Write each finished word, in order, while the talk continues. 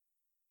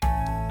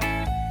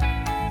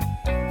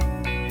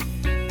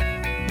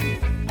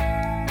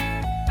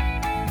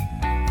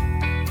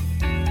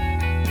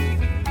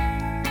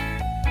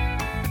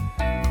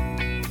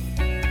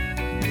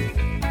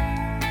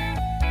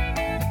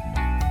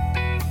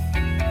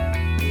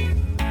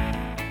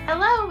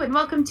and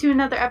welcome to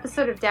another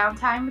episode of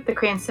Downtime with the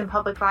Cranston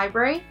Public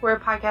Library. We're a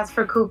podcast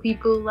for cool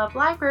people who love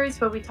libraries,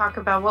 where we talk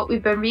about what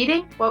we've been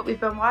reading, what we've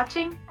been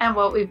watching, and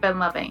what we've been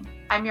loving.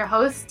 I'm your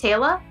host,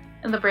 Taylor,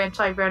 and the branch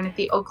librarian at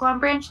the Oaklawn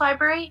Branch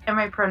Library, and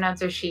my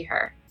pronouns are she,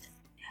 her.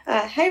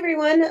 Hi,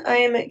 everyone.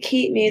 I'm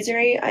Kate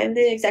Masery. I'm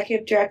the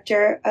executive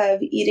director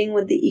of Eating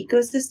with the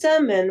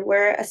Ecosystem, and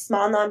we're a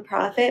small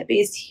nonprofit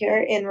based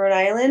here in Rhode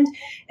Island,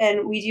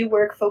 and we do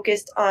work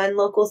focused on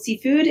local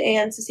seafood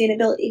and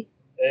sustainability.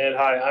 And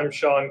hi, I'm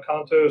Sean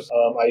Contos.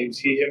 I use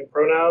he, him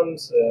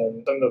pronouns,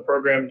 and I'm the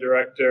program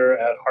director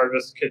at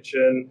Harvest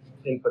Kitchen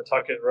in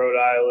Pawtucket, Rhode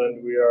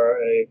Island. We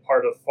are a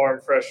part of Farm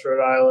Fresh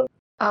Rhode Island.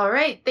 All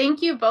right.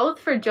 Thank you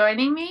both for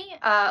joining me.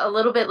 A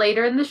little bit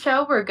later in the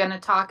show, we're going to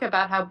talk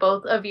about how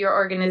both of your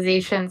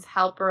organizations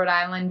help Rhode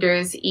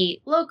Islanders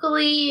eat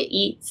locally,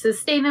 eat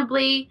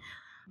sustainably.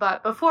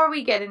 But before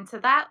we get into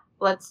that,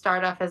 let's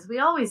start off as we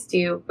always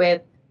do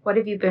with, what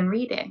have you been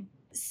reading?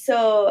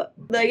 So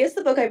I guess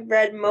the book I've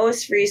read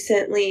most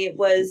recently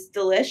was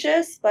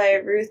Delicious by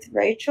Ruth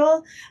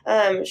Reichl.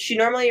 She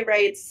normally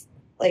writes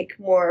like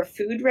more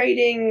food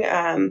writing,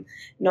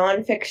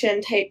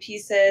 nonfiction type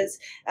pieces.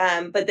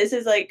 But this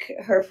is like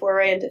her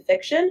foray into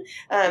fiction.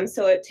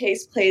 So it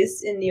takes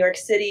place in New York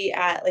City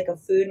at like a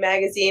food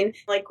magazine,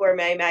 like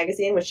Gourmet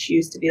Magazine, which she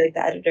used to be like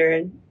the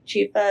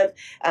editor-in-chief of.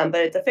 But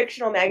it's a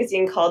fictional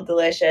magazine called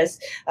Delicious.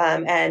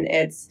 And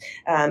it's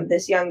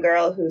this young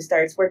girl who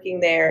starts working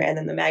there, and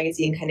then the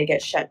magazine kind of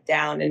gets shut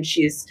down, and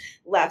she's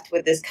left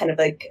with this kind of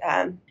like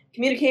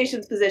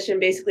communications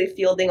position, basically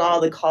fielding all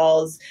the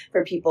calls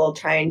for people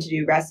trying to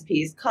do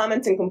recipes,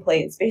 comments and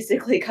complaints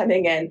basically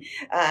coming in,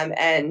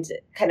 and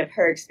kind of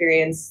her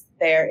experience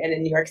there and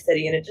in New York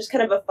City. And it's just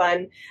kind of a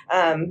fun,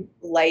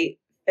 light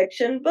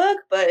fiction book,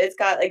 but it's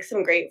got like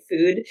some great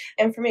food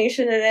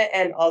information in it,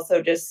 and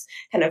also just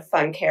kind of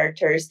fun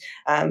characters,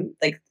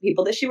 like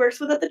people that she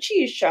works with at the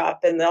cheese shop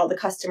and all the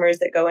customers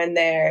that go in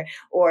there,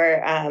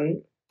 or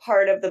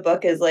part of the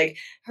book is like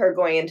her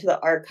going into the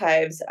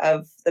archives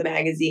of the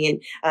magazine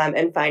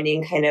and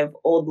finding kind of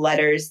old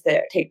letters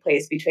that take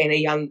place between a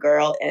young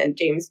girl and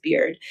James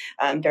Beard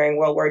during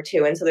World War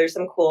II. And so there's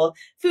some cool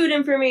food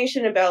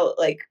information about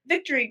like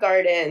victory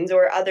gardens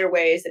or other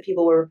ways that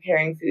people were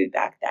preparing food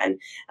back then,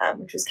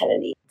 which was kind of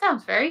neat.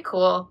 Sounds very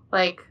cool,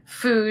 like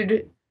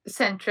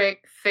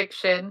food-centric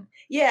fiction.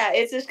 Yeah,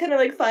 it's just kind of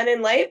like fun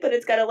and light, but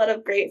it's got a lot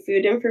of great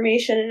food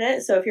information in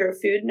it. So if you're a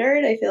food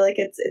nerd, I feel like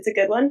it's a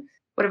good one.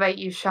 What about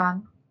you,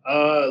 Sean?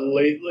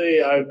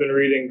 Lately, I've been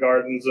reading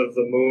Gardens of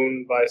the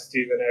Moon by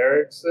Stephen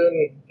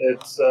Erickson.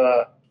 It's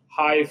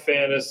high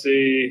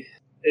fantasy.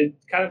 It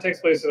kind of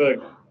takes place in a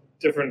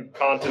different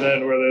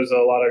continent where there's a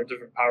lot of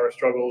different power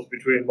struggles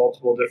between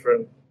multiple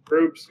different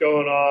groups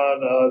going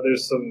on.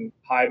 There's some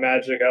high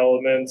magic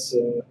elements,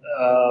 and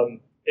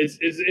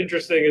it's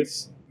interesting.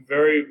 It's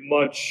very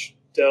much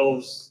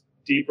delves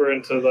deeper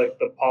into like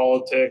the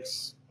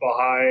politics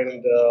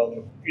behind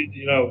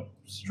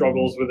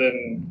struggles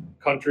within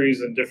countries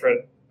and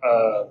different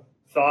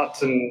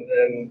thoughts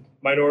and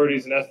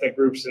minorities and ethnic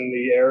groups in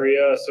the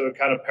area. So it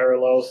kind of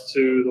parallels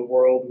to the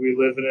world we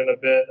live in a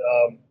bit.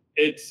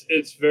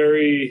 It's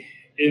very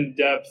in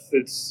depth.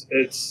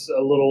 It's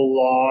a little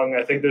long.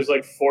 I think there's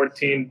like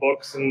 14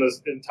 books in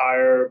this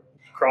entire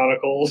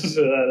Chronicles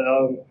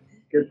that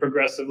get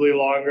progressively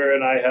longer,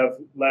 and I have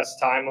less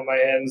time on my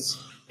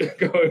hands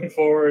going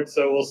forward.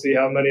 So we'll see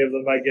how many of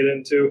them I get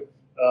into.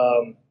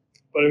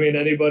 But I mean,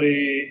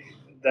 anybody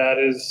that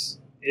is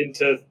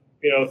into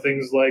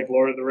things like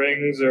Lord of the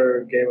Rings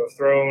or Game of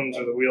Thrones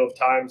or the Wheel of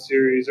Time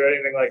series or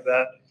anything like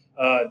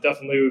that,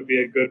 definitely would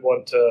be a good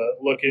one to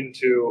look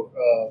into.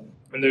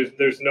 And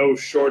there's no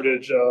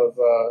shortage of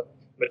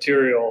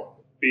material,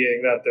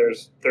 being that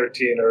there's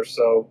 13 or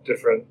so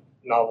different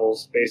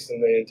novels based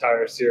in the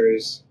entire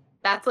series.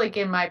 That's like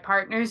in my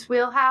partner's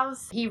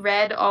wheelhouse. He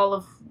read all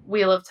of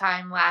Wheel of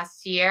Time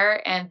last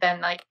year, and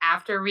then like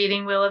after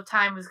reading Wheel of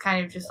Time was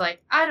kind of just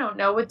like, I don't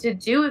know what to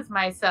do with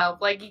myself.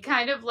 Like he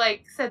kind of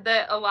like said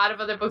that a lot of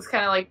other books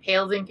kind of like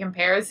paled in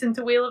comparison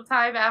to Wheel of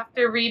Time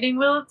after reading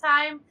Wheel of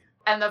Time.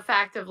 And the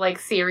fact of like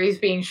series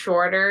being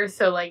shorter,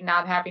 so like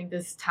not having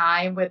this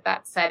time with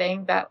that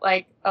setting that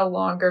like a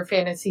longer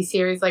fantasy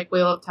series like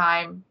Wheel of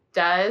Time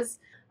does.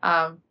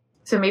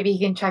 So maybe he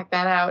can check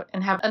that out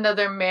and have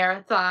another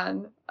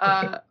marathon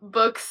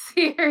book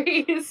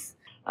series.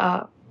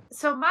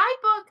 So my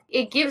book,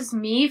 it gives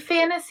me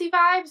fantasy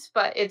vibes,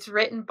 but it's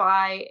written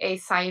by a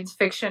science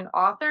fiction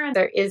author, and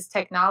there is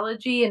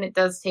technology, and it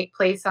does take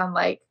place on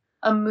like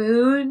a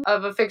moon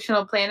of a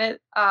fictional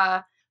planet.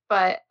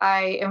 But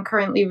I am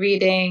currently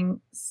reading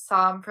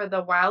Psalm for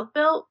the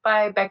Wild-Built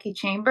by Becky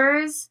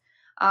Chambers.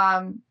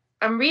 I'm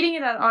reading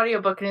it on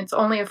audiobook, and it's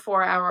only a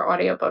 4-hour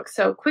audiobook.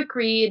 So quick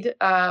read,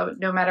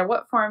 no matter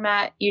what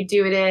format you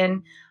do it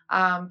in.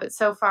 But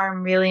so far,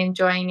 I'm really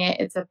enjoying it.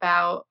 It's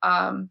about,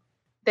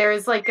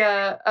 there's like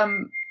a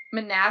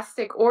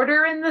monastic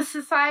order in the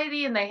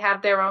society, and they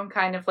have their own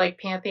kind of like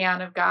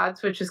pantheon of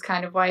gods, which is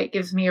kind of why it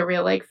gives me a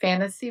real like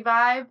fantasy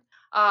vibe.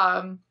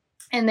 And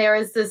there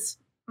is this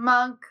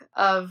monk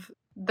of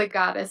the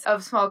goddess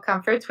of small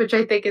comforts, which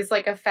I think is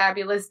like a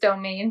fabulous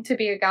domain to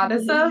be a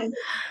goddess of.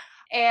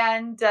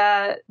 And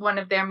one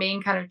of their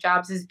main kind of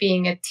jobs is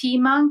being a tea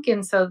monk.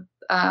 And so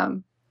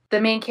the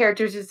main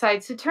character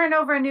decides to turn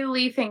over a new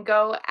leaf and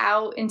go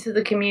out into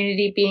the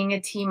community being a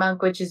tea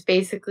monk, which is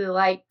basically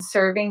like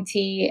serving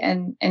tea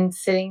and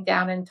sitting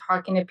down and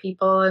talking to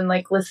people and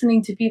like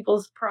listening to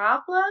people's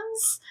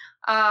problems.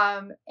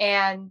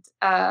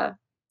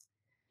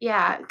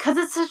 Yeah, because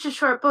it's such a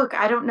short book,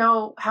 I don't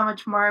know how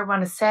much more I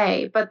want to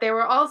say. But there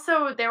were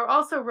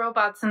also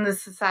robots in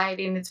this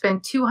society, and it's been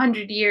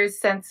 200 years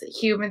since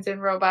humans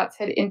and robots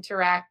had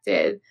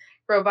interacted.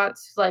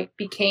 Robots like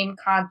became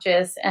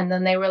conscious, and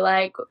then they were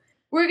like,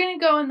 "We're gonna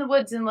go in the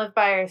woods and live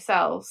by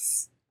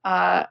ourselves.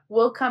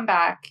 We'll come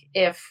back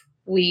if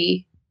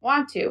we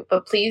want to,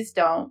 but please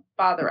don't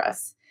bother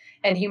us."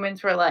 And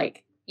humans were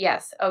like,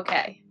 "Yes,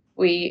 okay.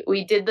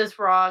 We did this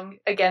wrong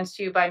against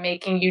you by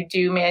making you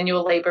do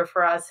manual labor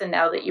for us, and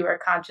now that you are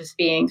conscious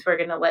beings, we're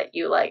going to let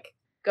you like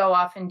go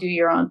off and do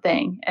your own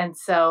thing." And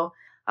so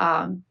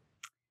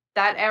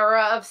that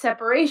era of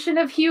separation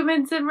of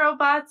humans and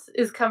robots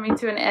is coming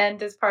to an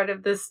end as part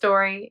of this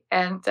story,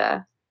 and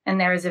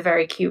there is a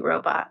very cute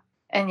robot.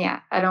 And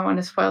yeah, I don't want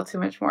to spoil too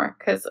much more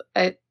because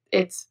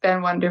it's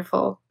been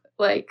wonderful,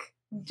 like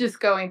just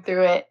going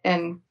through it,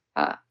 and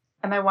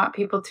I want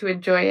people to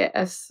enjoy it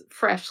as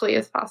freshly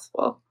as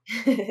possible.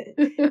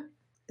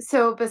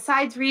 So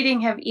besides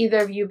reading, have either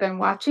of you been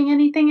watching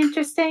anything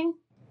interesting?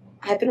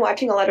 I've been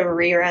watching a lot of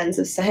reruns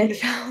of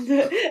Seinfeld,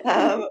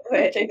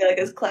 which I feel like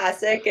is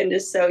classic and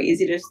just so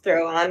easy to just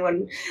throw on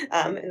when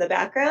in the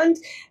background.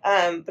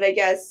 But I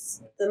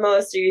guess the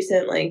most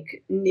recent,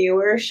 like,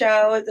 newer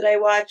show that I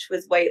watched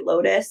was White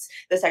Lotus,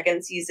 the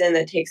second season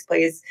that takes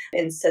place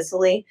in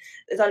Sicily.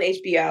 It's on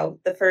HBO.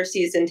 The first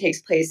season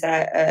takes place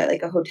at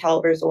like a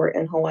hotel resort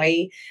in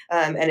Hawaii,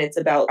 and it's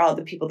about all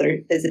the people that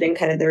are visiting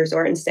kind of the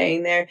resort and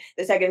staying there.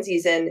 The second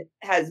season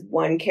has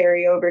one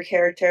carryover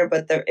character,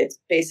 but it's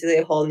basically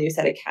a whole new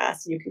set of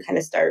cast, and you can kind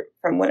of start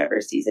from whatever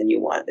season you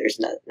want. There's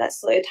not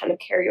necessarily a ton of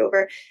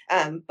carryover,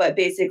 but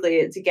basically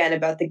it's again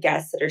about the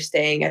guests that are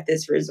staying at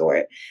this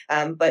resort.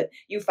 But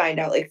you find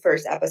out like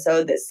first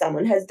episode that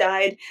someone has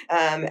died,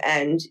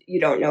 and you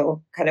don't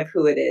know kind of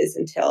who it is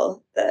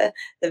until the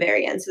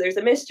very end. So there's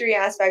a mystery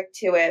aspect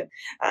to it.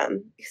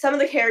 Some of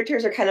the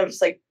characters are kind of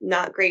just like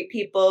not great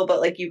people, but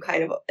like you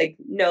kind of like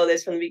know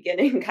this from the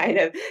beginning, kind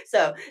of.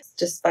 So it's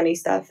just funny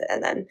stuff.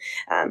 And then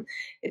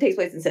it takes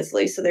place in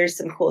Sicily, so there's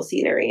some cool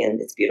scenery and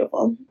it's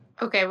beautiful.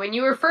 Okay, when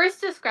you were first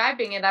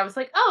describing it, I was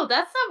like, oh,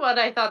 that's not what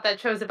I thought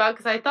that show's about,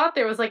 because I thought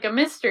there was like a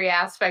mystery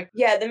aspect.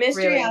 Yeah, the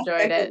mystery really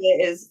aspect of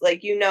it is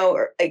like, you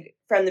know, like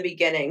from the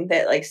beginning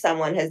that like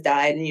someone has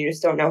died and you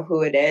just don't know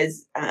who it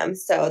is.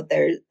 So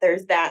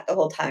there's that the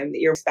whole time that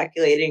you're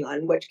speculating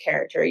on which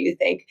character you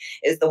think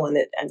is the one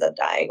that ends up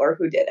dying or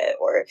who did it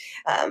or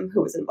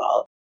who was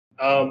involved.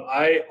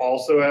 I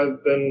also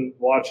have been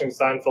watching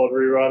Seinfeld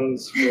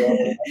reruns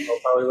for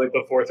probably like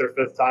the fourth or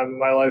fifth time in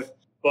my life.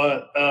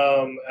 But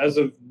as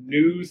of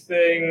new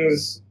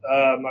things,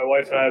 my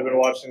wife and I have been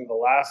watching The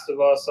Last of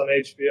Us on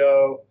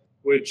HBO,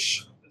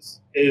 which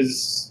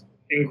is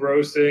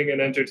engrossing and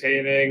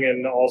entertaining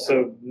and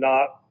also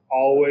not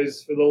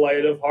always for the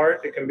light of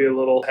heart. It can be a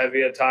little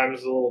heavy at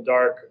times, a little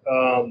dark.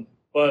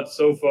 But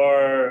so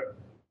far,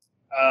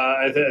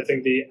 I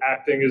think the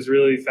acting is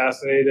really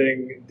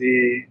fascinating.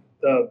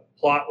 The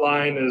plot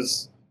line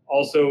is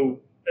also,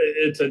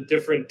 it's a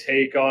different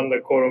take on the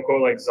quote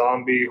unquote like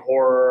zombie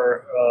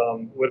horror,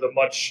 with a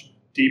much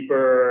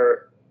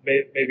deeper,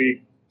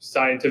 maybe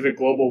scientific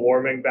global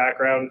warming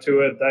background to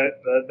it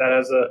that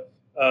has a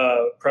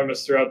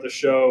premise throughout the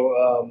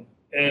show.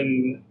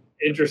 And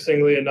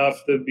interestingly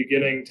enough, the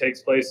beginning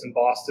takes place in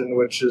Boston,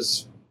 which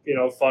is, you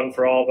know, fun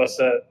for all of us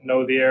that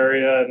know the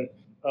area, and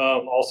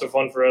also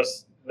fun for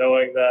us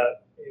knowing that,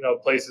 you know,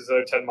 places that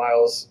are 10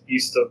 miles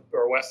east of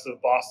or west of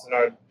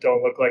Boston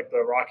don't look like the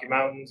Rocky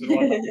Mountains and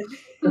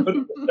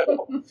whatnot.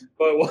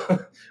 But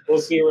we'll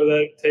see where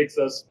that takes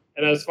us.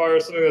 And as far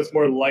as something that's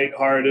more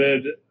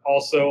lighthearted,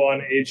 also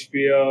on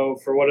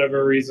HBO, for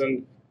whatever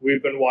reason,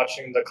 we've been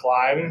watching The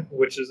Climb,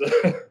 which is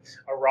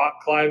a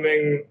rock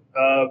climbing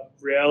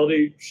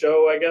reality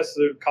show, I guess,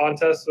 a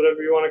contest,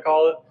 whatever you want to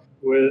call it,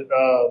 with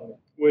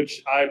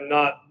which I'm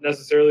not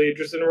necessarily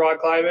interested in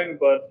rock climbing,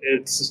 but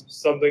it's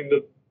something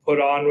to put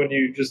on when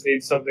you just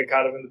need something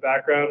kind of in the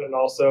background, and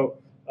also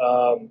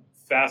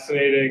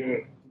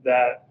fascinating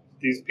that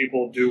these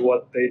people do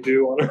what they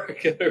do on a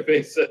regular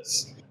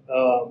basis.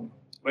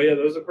 But yeah,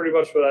 those are pretty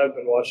much what I've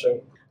been watching.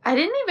 I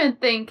didn't even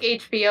think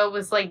HBO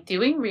was like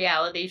doing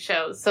reality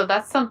shows, so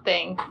that's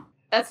something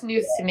that's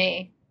news to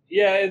me.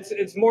 Yeah,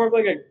 it's more of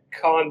like a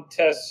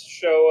contest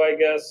show, I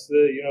guess.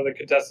 The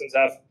contestants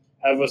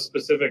have a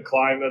specific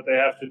climb that they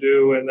have to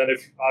do, and then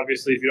if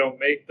you don't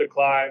make the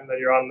climb, then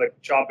you're on the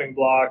chopping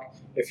block.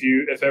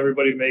 If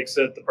everybody makes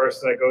it, the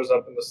person that goes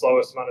up in the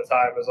slowest amount of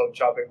time is on the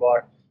chopping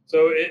block.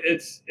 So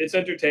it's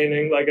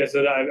entertaining. Like I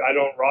said, I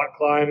don't rock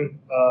climb.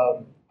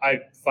 I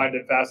find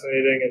it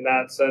fascinating in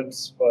that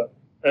sense, but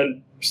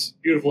and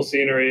beautiful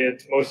scenery.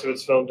 Most of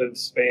it's filmed in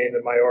Spain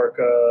and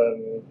Mallorca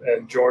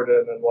and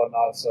Jordan and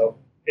whatnot. So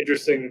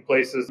interesting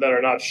places that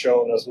are not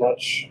shown as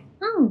much.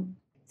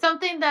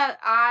 Something that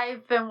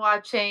I've been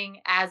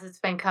watching as it's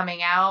been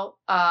coming out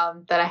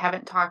that I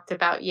haven't talked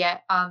about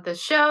yet on the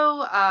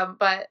show,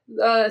 but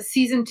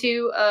season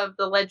 2 of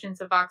The Legends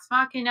of Vox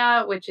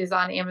Machina, which is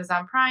on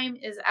Amazon Prime,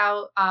 is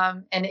out,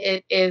 and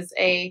it is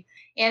a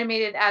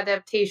animated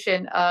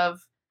adaptation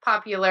of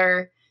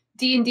popular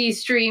D&D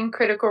stream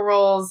Critical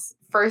Role's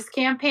first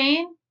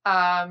campaign.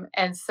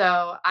 And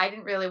so I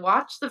didn't really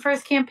watch the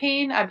first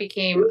campaign. I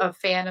became a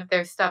fan of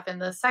their stuff in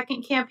the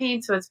second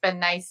campaign, so it's been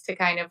nice to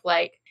kind of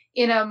like,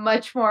 in a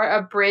much more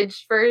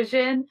abridged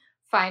version,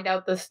 find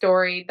out the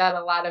story that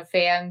a lot of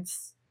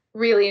fans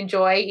really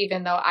enjoy,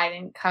 even though I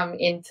didn't come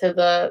into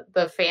the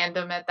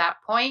fandom at that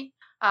point.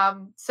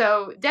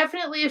 So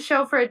definitely a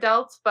show for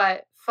adults,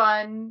 but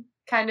fun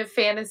kind of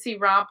fantasy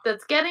romp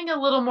that's getting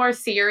a little more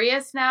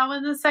serious now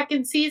in the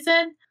second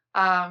season.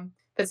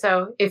 But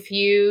so if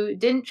you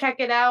didn't check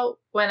it out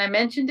when I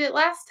mentioned it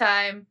last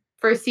time,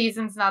 first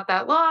season's not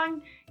that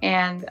long,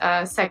 and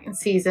second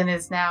season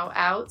is now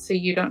out, so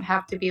you don't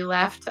have to be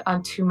left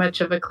on too much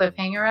of a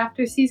cliffhanger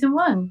after season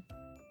 1.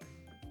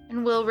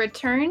 And we'll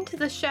return to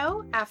the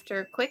show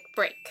after a quick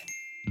break.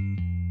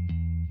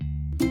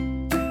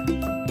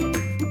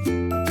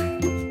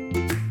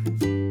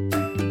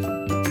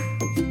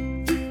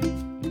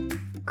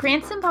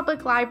 Cranston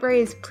Public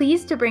Library is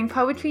pleased to bring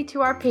poetry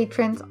to our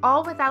patrons,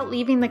 all without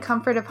leaving the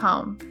comfort of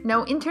home.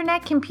 No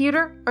internet,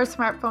 computer, or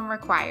smartphone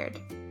required.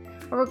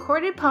 A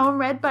recorded poem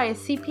read by a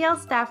CPL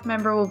staff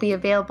member will be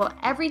available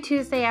every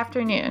Tuesday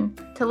afternoon.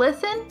 To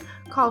listen,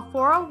 call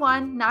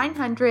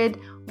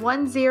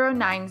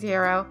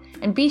 401-900-1090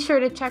 and be sure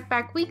to check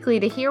back weekly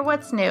to hear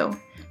what's new.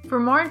 For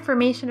more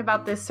information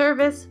about this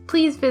service,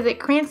 please visit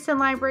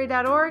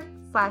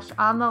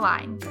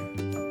cranstonlibrary.org/ontheline.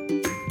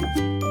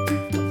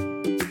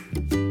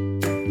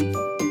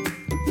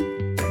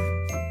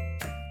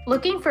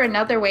 Looking for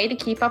another way to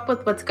keep up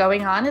with what's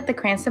going on at the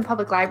Cranston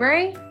Public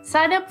Library?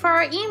 Sign up for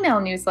our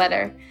email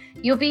newsletter.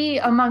 You'll be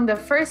among the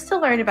first to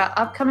learn about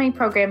upcoming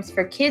programs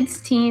for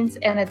kids, teens,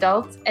 and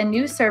adults, and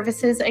new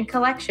services and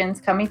collections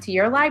coming to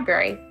your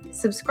library.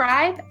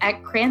 Subscribe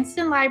at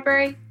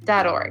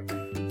cranstonlibrary.org.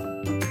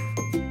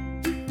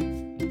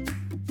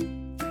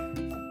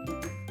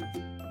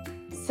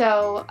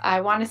 So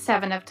I want us to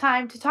have enough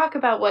time to talk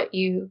about what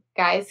you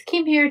guys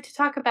came here to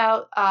talk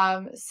about.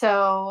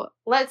 So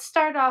let's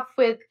start off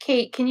with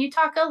Kate. Can you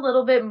talk a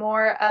little bit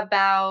more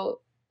about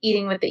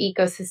Eating with the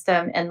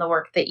Ecosystem and the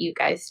work that you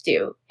guys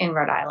do in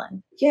Rhode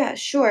Island? Yeah,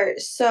 sure.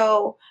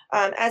 So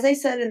as I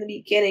said in the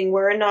beginning,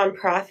 we're a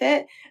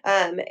nonprofit,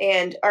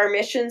 and our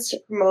mission is to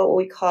promote what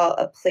we call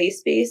a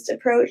place-based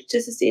approach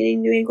to sustaining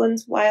New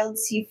England's wild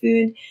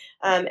seafood.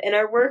 And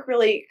our work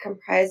really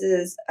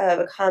comprises of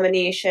a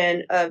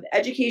combination of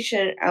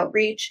education,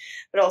 outreach,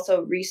 but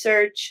also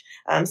research,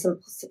 some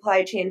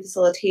supply chain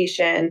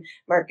facilitation,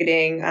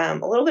 marketing,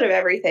 a little bit of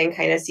everything.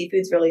 Kind of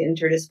seafood's really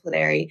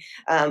interdisciplinary,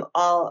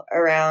 all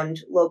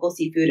around local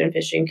seafood and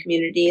fishing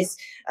communities,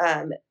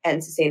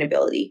 and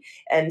sustainability.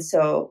 And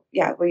so,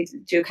 yeah, we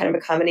do kind of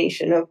a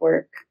combination of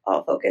work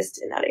all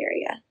focused in that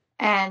area.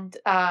 And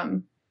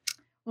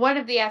one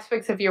of the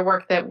aspects of your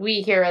work that we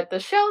here at the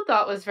show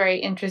thought was very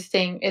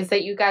interesting is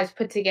that you guys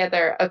put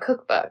together a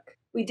cookbook.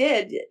 We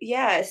did,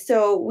 yeah.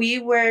 So we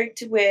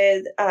worked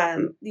with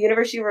the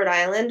University of Rhode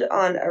Island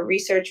on a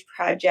research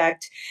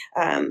project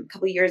a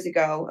couple of years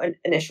ago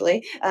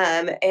initially.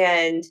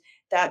 And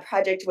that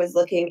project was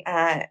looking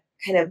at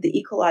kind of the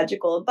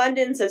ecological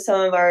abundance of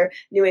some of our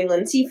New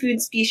England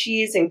seafood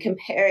species and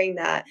comparing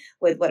that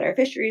with what our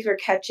fisheries were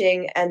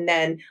catching. And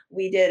then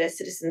we did a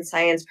citizen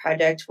science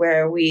project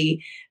where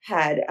we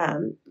had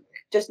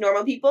just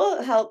normal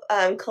people help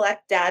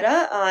collect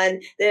data on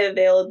the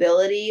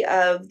availability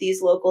of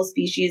these local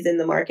species in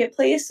the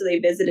marketplace. So they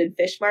visited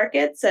fish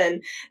markets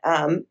and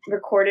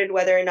recorded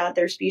whether or not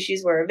their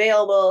species were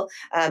available.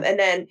 And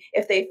then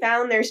if they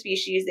found their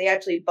species, they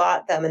actually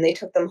bought them and they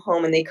took them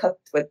home and they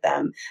cooked with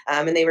them.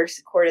 And they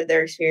recorded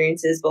their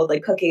experiences, both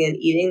like cooking and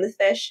eating the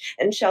fish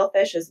and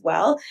shellfish as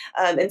well.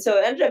 And so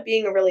it ended up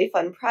being a really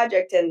fun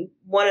project. And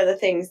one of the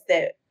things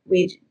that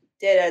we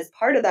did as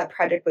part of that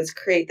project was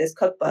create this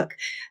cookbook,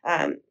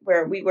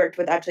 where we worked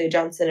with actually a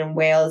Johnson &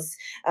 Wales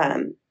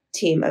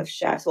team of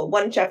chefs, well,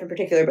 one chef in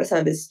particular, but some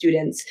of his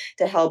students,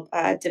 to help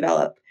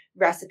develop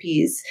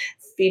recipes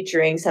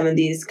featuring some of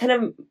these kind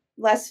of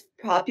less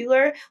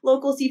popular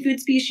local seafood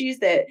species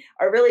that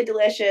are really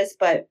delicious,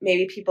 but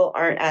maybe people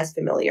aren't as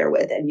familiar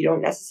with and you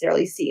don't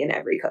necessarily see in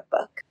every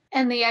cookbook.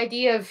 And the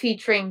idea of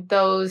featuring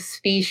those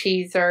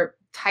species or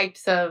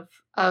types of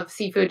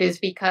seafood is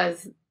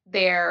because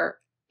there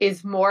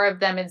is more of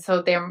them, and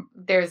so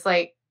there's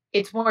like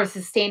it's more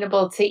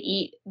sustainable to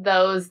eat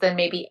those than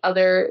maybe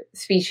other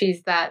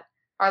species that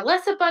are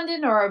less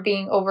abundant or are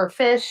being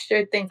overfished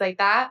or things like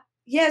that.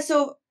 Yeah,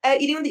 so at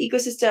Eating with the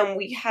Ecosystem,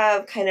 we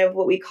have kind of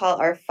what we call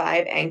our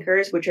 5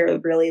 anchors, which are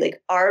really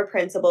like our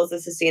principles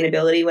of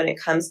sustainability when it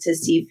comes to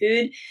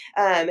seafood.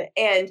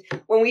 And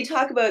when we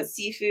talk about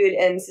seafood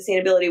and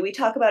sustainability, we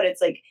talk about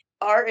it's like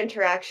our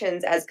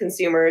interactions as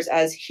consumers,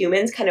 as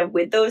humans, kind of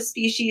with those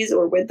species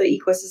or with the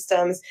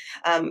ecosystems,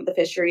 the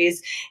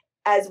fisheries,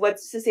 as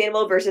what's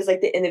sustainable versus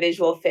like the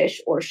individual fish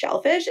or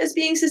shellfish as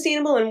being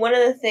sustainable. And one of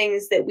the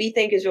things that we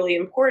think is really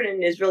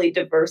important is really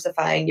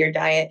diversifying your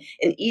diet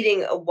and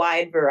eating a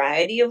wide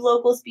variety of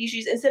local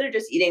species instead of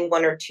just eating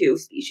 1 or 2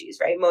 species,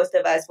 right? Most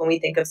of us, when we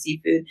think of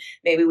seafood,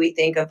 maybe we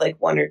think of like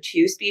 1 or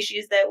 2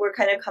 species that we're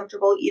kind of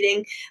comfortable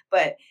eating.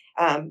 But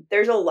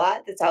there's a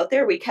lot that's out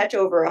there. We catch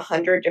over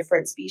 100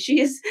 different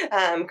species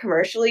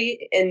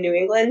commercially in New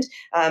England,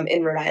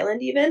 in Rhode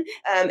Island, even.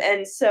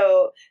 And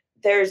so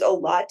there's a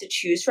lot to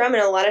choose from.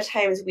 And a lot of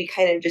times we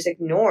kind of just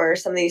ignore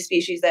some of these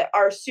species that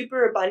are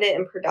super abundant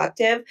and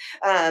productive,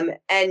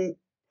 and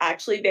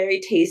actually very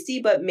tasty,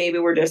 but maybe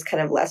we're just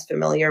kind of less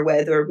familiar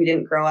with, or we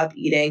didn't grow up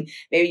eating.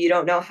 Maybe you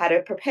don't know how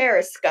to prepare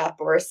a scup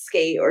or a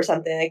skate or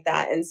something like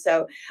that. And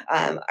so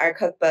our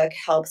cookbook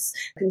helps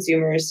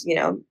consumers,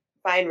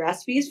 find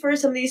recipes for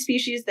some of these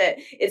species that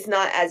it's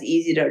not as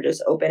easy to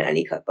just open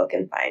any cookbook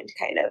and find,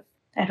 kind of.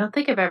 I don't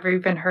think I've ever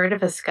even heard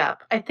of a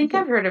scup. I think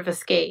I've heard of a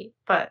skate,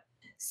 but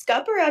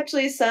Scup are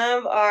actually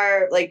some of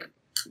our like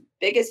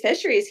biggest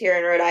fisheries here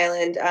in Rhode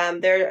Island.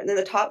 They're in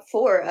the top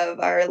 4 of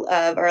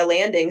our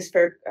landings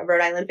for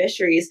Rhode Island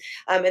fisheries,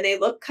 and they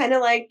look kind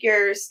of like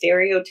your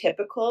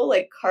stereotypical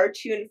like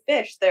cartoon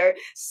fish. They're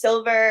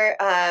silver.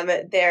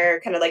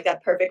 They're kind of like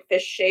that perfect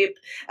fish shape.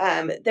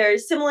 They're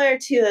similar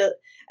to,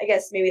 I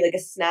guess, maybe like a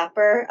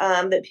snapper,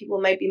 that people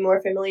might be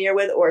more familiar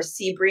with, or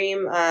sea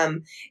bream,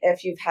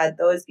 if you've had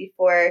those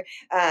before.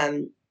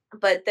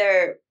 But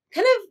they're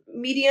kind of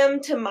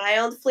medium to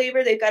mild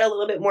flavor. They've got a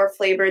little bit more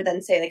flavor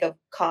than, say, like a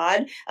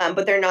cod,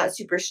 but they're not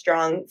super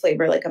strong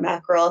flavor like a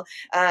mackerel.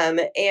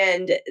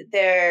 And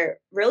they're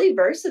really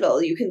versatile.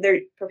 You can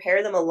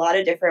prepare them a lot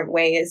of different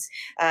ways.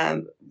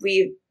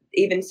 We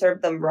even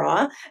serve them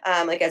raw,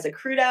 like as a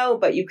crudo,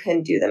 but you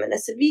can do them in a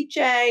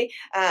ceviche,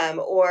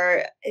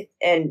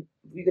 and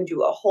you can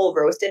do a whole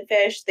roasted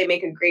fish. They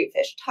make a great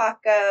fish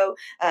taco.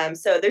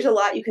 So there's a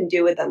lot you can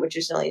do with them, which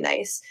is really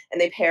nice.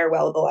 And they pair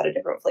well with a lot of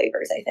different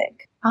flavors, I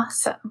think.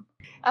 awesome.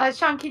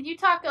 Sean, can you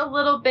talk a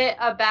little bit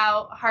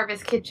about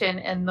Harvest Kitchen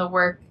and the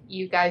work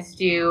you guys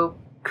do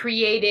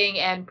creating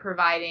and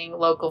providing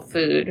local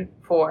food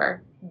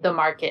for the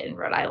market in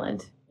Rhode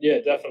Island? Yeah,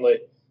 definitely.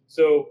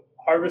 So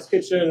Harvest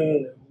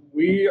Kitchen,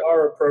 we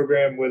are a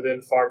program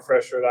within Farm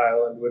Fresh Rhode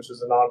Island, which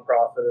is a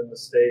nonprofit in the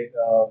state.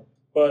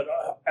 But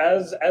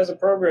as a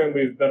program,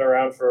 we've been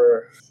around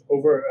for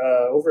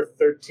over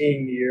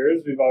 13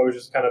 years. We've always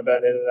just kind of been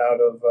in and out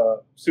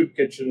of soup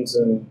kitchens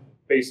and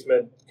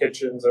basement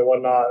kitchens and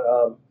whatnot,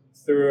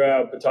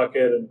 throughout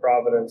Pawtucket and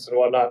Providence and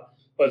whatnot.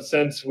 But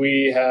since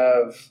we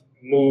have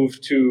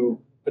moved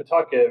to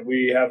Pawtucket,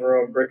 we have our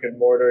own brick and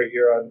mortar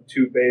here on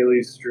 2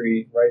 Bailey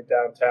Street, right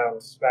downtown,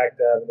 smack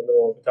dab in the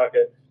middle of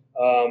Pawtucket.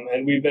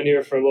 And we've been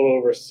here for a little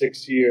over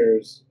 6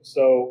 years.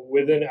 So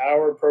within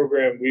our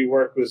program, we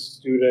work with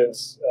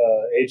students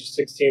ages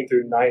 16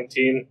 through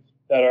 19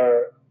 that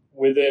are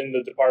within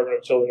the Department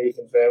of Children, Youth,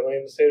 and Family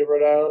in the state of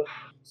Rhode Island.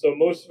 So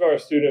most of our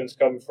students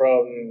come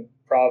from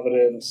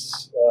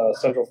Providence,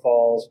 Central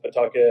Falls,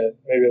 Pawtucket,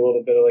 maybe a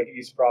little bit of like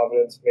East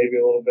Providence, maybe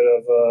a little bit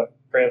of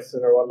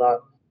Cranston or whatnot.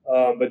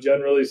 But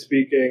generally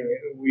speaking,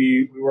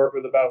 we work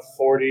with about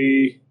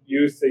 40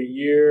 youth a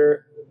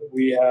year.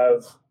 We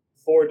have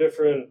 4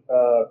 different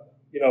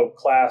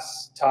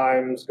class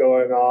times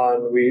going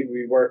on.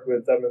 We work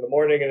with them in the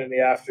morning and in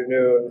the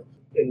afternoon,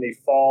 in the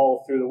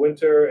fall through the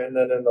winter, and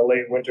then in the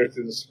late winter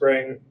through the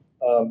spring.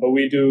 But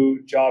we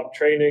do job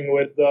training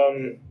with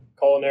them,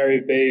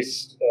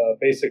 culinary-based,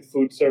 basic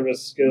food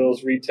service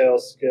skills, retail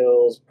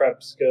skills,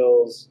 prep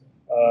skills.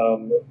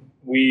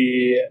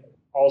 We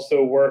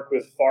also work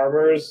with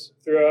farmers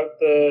throughout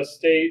the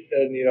state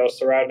and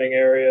surrounding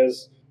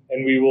areas,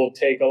 and we will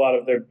take a lot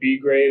of their B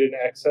grade and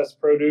excess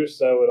produce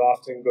that would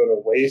often go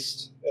to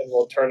waste, and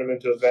we'll turn them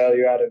into a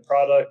value-added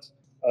product,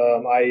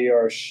 i.e.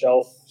 our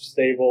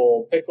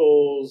shelf-stable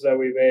pickles that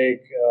we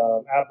make,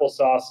 apple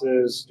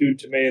sauces, stewed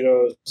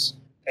tomatoes,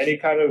 any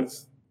kind of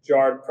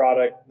jarred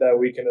product that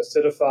we can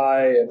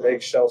acidify and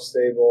make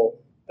shelf-stable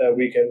that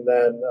we can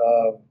then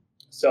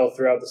sell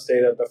throughout the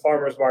state at the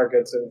farmers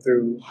markets and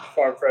through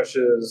Farm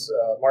Fresh's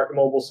Market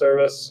Mobile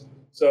service.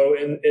 So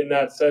in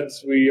that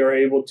sense, we are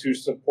able to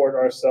support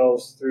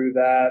ourselves through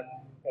that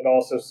and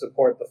also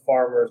support the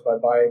farmers by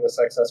buying this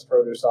excess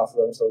produce off of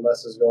them, so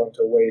less is going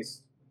to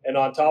waste. And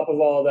on top of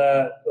all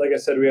that, like I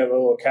said, we have a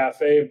little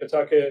cafe in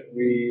Pawtucket.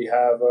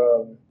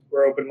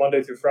 We're open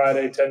Monday through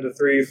Friday, 10 to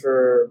 3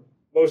 for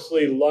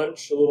mostly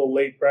lunch, a little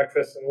late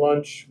breakfast and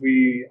lunch.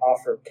 We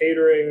offer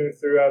catering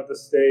throughout the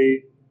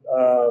state.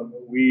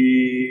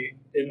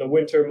 In the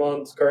winter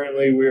months,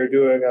 currently we're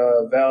doing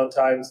a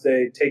Valentine's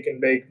Day take and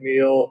bake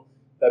meal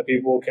that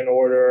people can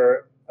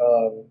order,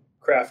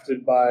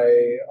 crafted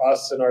by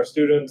us and our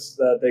students,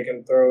 that they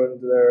can throw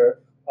into their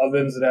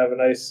ovens and have a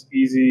nice,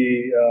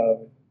 easy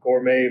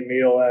gourmet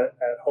meal at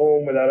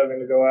home without having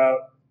to go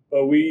out.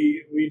 But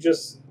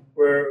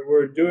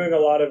we're doing a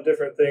lot of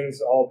different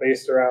things, all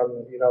based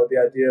around the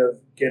idea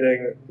of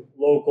getting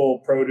local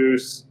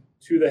produce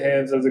to the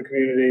hands of the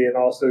community, and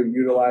also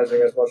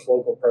utilizing as much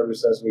local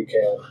produce as we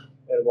can,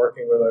 and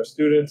working with our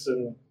students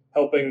and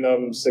helping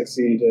them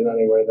succeed in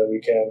any way that we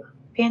can.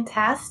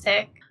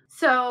 Fantastic.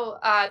 So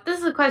this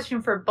is a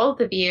question for both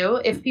of you.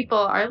 If people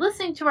are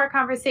listening to our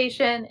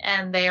conversation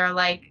and they are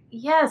like,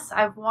 yes,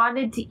 I've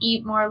wanted to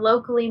eat more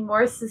locally,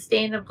 more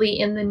sustainably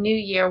in the new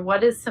year,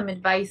 what is some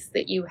advice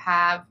that you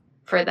have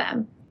for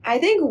them? I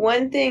think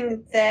one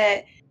thing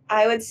that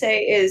I would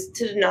say is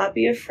to not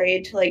be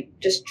afraid to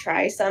just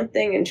try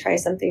something and try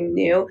something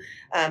new.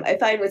 I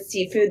find with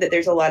seafood that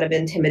there's a lot of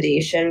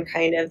intimidation,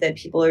 kind of, that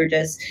people are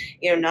just,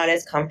 not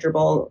as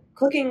comfortable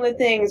cooking with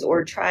things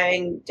or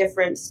trying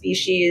different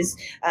species.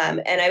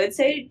 And I would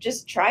say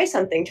just try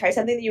something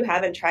that you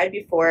haven't tried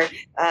before.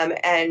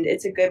 And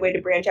it's a good way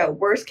to branch out.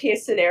 Worst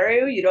case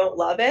scenario, you don't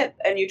love it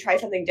and you try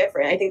something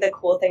different. I think the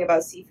cool thing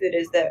about seafood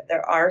is that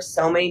there are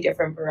so many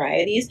different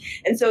varieties.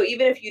 And so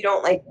even if you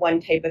don't like one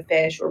type of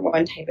fish or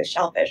one type of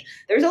shellfish,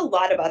 there's a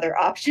lot of other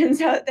options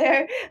out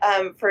there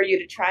for you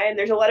to try. And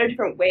there's a lot of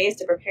different ways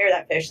to prepare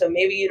that fish. So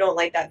maybe you don't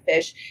like that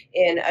fish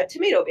in a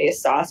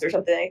tomato-based sauce or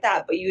something like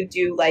that, but you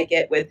do like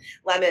it with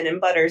lemon and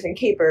butters and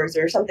capers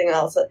or something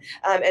else.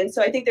 And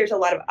so I think there's a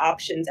lot of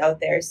options out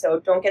there.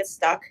 So don't get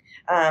stuck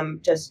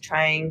just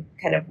trying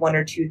kind of one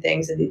or two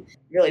things, and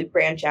really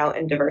branch out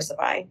and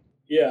diversify.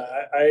 Yeah,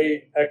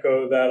 I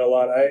echo that a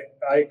lot.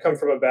 I come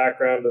from a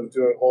background of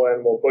doing whole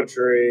animal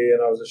butchery,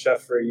 and I was a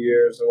chef for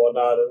years and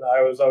whatnot. And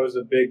I was always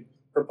a big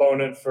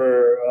proponent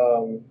for,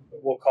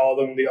 we'll call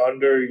them the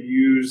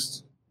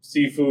underused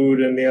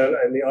seafood and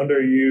the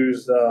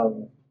underused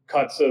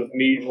cuts of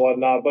meat and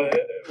whatnot. But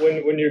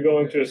when you're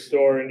going to a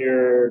store and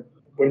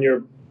when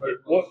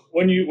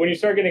you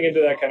start getting into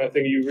that kind of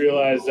thing, you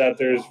realize that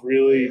there's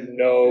really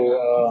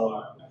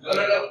no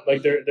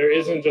there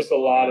isn't just a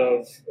lot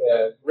of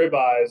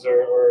ribeyes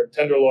or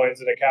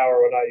tenderloins in a cow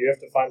or whatnot. You have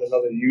to find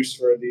another use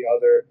for the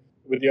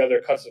other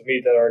cuts of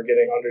meat that are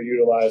getting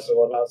underutilized and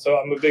whatnot. So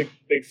I'm a big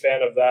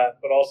fan of that.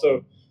 But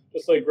also,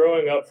 just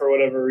growing up, for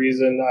whatever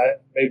reason,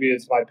 maybe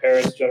it's my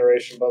parents'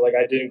 generation, but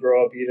I didn't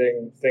grow up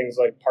eating things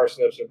like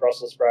parsnips or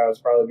Brussels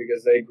sprouts, probably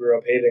because they grew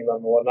up hating them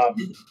and whatnot.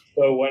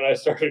 So when I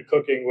started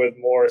cooking with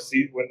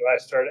when I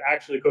started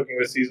actually cooking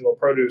with seasonal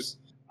produce,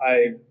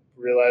 I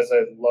realized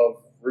I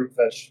love root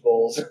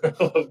vegetables,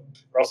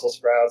 Brussels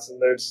sprouts,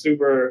 and they're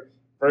super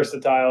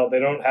versatile. They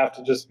don't have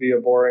to just be a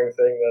boring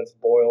thing that's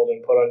boiled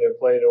and put on your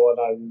plate or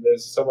whatnot.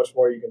 There's so much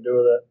more you can do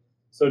with it.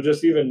 So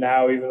just even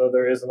now, even though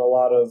there isn't a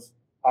lot of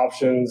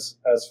options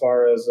as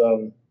far as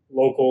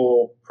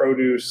local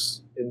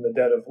produce in the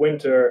dead of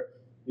winter,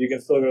 you can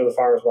still go to the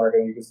farmer's market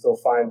and you can still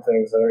find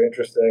things that are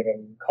interesting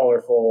and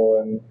colorful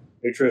and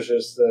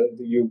nutritious that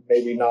you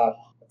maybe not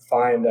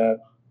find at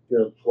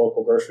your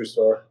local grocery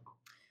store.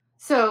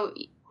 So,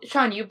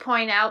 Sean, you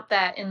point out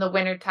that in the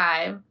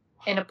wintertime,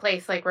 in a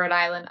place like Rhode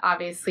Island,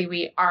 obviously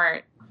we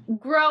aren't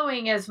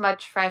growing as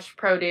much fresh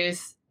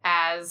produce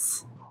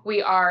as we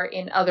are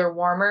in other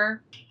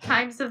warmer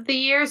times of the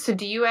year. So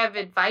do you have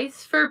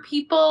advice for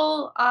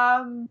people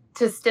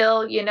to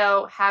still,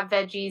 have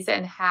veggies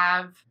and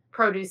have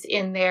produce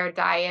in their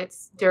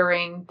diets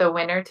during the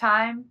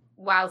wintertime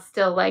while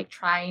still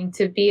trying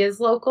to be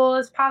as local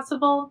as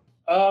possible?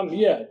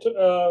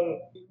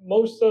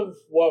 Most of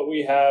what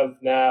we have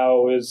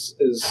now is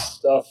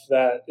stuff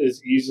that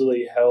is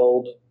easily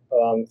held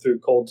through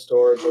cold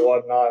storage or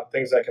whatnot,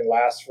 things that can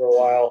last for a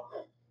while.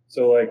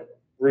 So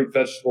root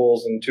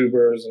vegetables and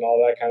tubers and all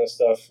that kind of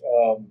stuff,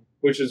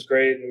 which is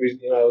great. And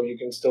you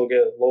can still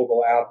get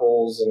local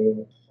apples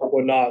and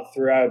whatnot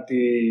throughout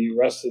the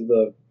rest of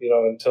the,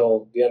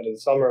 until the end of the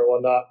summer and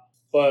whatnot.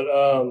 But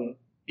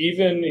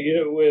even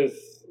with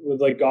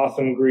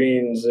Gotham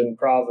Greens in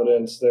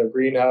Providence, their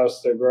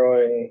greenhouse, they're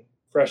growing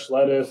fresh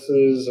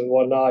lettuces and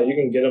whatnot. You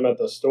can get them at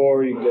the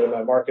store. You can get them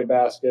at Market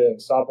Basket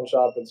and Stop and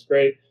Shop. It's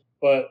great.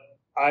 But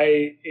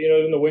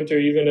in the winter,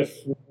 even if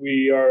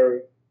we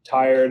are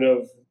tired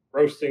of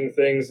roasting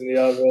things in the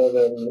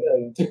oven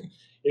and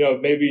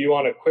maybe you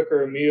want a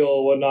quicker meal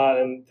or whatnot,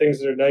 and things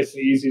that are nice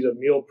and easy to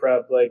meal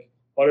prep, like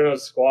butternut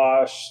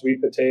squash,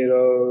 sweet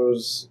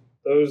potatoes,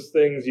 those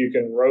things you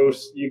can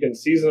roast. You can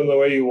season them the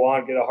way you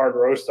want, get a hard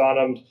roast on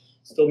them,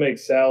 still make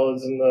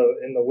salads in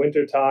the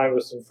winter time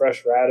with some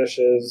fresh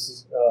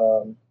radishes.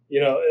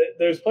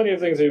 There's plenty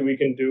of things that we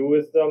can do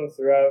with them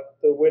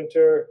throughout the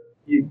winter.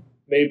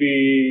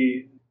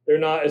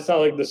 It's not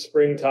like the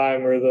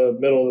springtime or the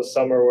middle of the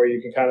summer where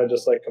you can kind of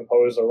just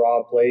compose a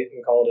raw plate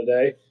and call it a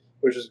day,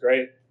 which is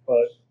great, but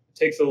it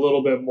takes a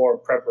little bit more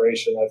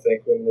preparation, I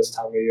think, in this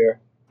time of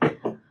year.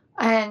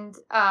 And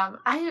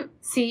I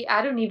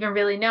don't even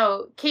really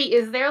know. Kate,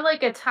 is there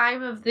a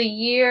time of the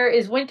year?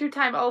 Is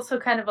wintertime also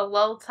kind of a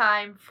lull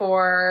time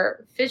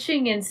for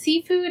fishing and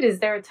seafood? Is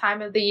there a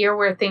time of the year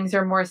where things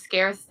are more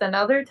scarce than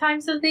other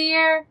times of the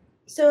year?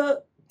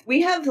 So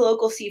we have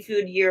local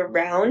seafood year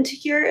round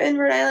here in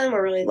Rhode Island.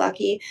 We're really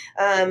lucky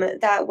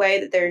that way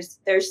that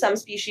there's some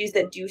species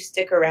that do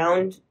stick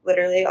around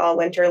literally all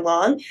winter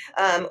long,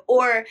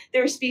 or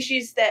there are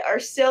species that are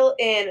still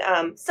in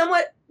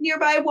somewhat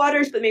nearby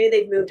waters, but maybe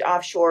they've moved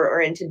offshore or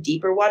into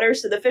deeper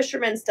waters. So the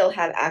fishermen still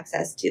have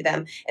access to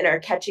them and are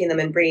catching them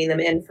and bringing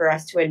them in for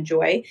us to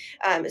enjoy.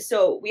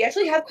 So we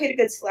actually have quite a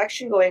good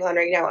selection going on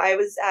right now. I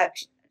was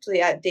actually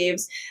at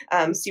Dave's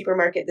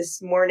supermarket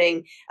this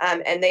morning,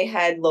 and they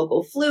had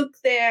local fluke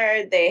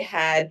there.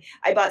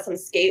 I bought some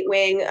skate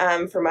wing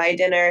for my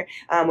dinner,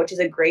 which is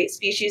a great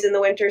species in the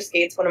winter.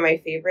 Skate's one of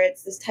my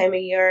favorites this time of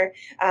year.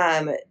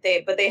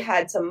 They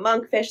had some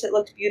monkfish that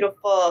looked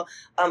beautiful.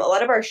 A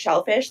lot of our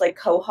shellfish, like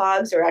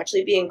quahogs, are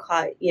actually being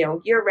caught,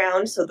 year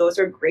round. So those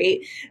are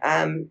great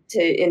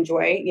to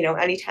enjoy,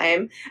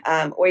 anytime.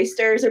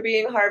 Oysters are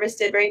being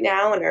harvested right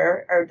now and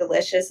are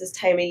delicious this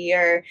time of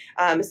year.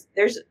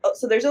 There's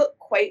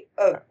quite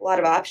a lot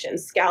of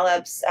options.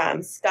 Scallops,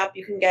 scup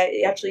you can get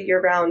actually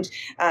year round.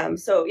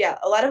 So yeah,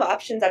 a lot of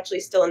options actually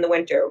still in the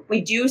winter.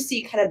 We do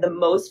see kind of the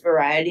most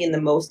variety and the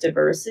most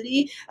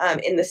diversity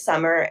in the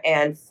summer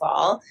and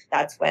fall.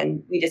 That's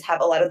when we just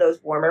have a lot of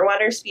those warmer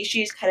water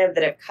species kind of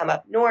that have come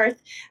up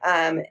north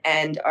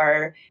and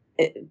are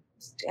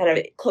kind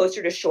of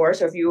closer to shore.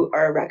 So if you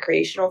are a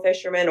recreational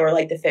fisherman or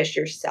like to fish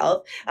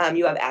yourself,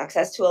 you have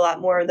access to a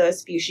lot more of those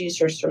species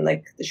just from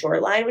like the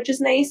shoreline, which is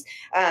nice.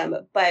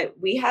 But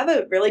we have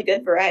a really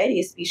good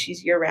variety of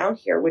species year round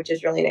here, which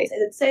is really nice. I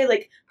would say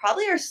like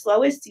probably our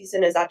slowest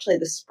season is actually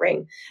the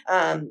spring,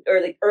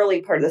 or like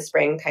early part of the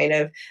spring kind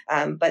of.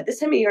 But this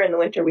time of year in the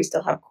winter, we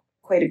still have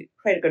quite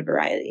a good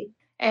variety.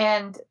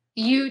 And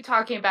you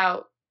talking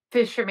about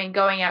fishermen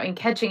going out and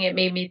catching it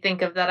made me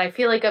think of that. I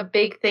feel like a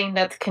big thing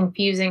that's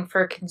confusing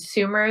for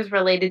consumers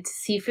related to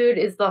seafood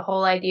is the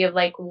whole idea of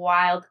like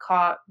wild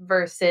caught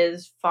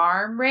versus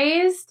farm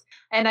raised.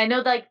 And I know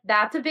like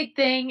that's a big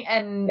thing.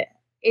 And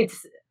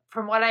it's,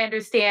 from what I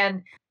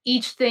understand,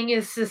 each thing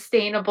is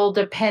sustainable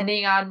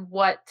depending on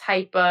what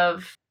type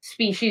of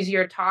species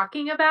you're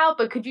talking about.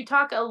 But could you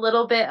talk a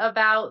little bit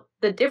about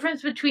the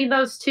difference between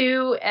those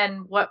two and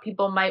what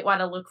people might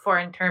want to look for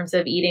in terms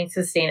of eating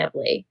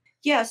sustainably?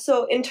 Yeah,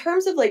 so in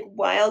terms of like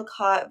wild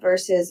caught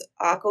versus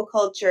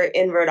aquaculture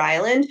in Rhode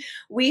Island,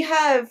 we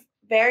have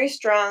very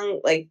strong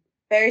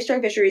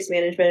fisheries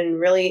management and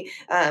really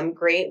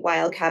great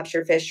wild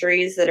capture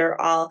fisheries that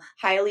are all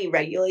highly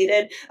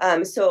regulated.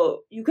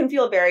 So you can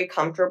feel very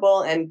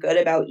comfortable and good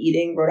about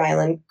eating Rhode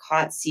Island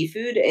caught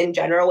seafood in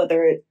general,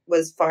 whether it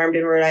was farmed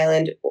in Rhode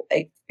Island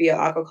like via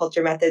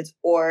aquaculture methods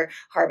or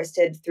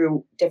harvested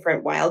through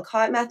different wild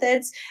caught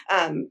methods.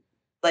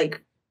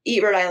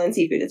 Eat Rhode Island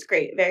seafood. It's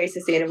great, very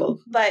sustainable.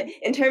 But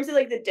in terms of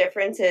like the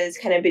differences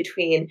kind of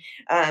between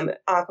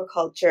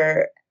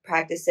aquaculture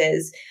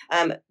practices,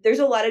 there's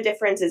a lot of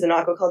differences in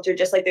aquaculture,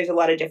 just like there's a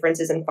lot of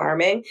differences in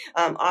farming.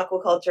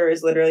 Aquaculture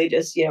is literally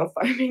just,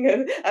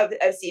 farming of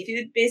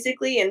seafood,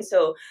 basically. And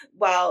so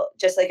while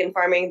just like in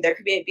farming, there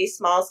could be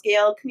small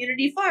scale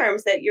community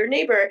farms that your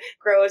neighbor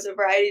grows a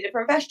variety of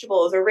different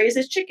vegetables or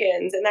raises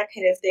chickens and that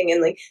kind of thing.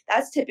 And like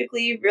that's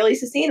typically really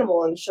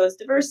sustainable and shows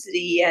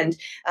diversity. And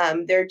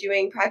they're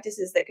doing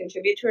practices that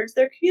contribute towards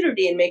their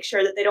community and make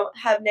sure that they don't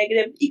have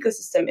negative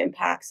ecosystem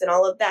impacts and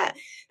all of that.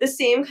 The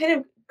same kind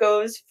of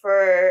goes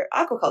for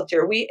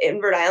aquaculture. In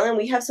Rhode Island,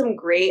 we have some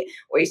great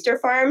oyster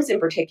farms in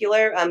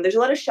particular. There's a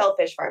lot of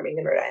shellfish farming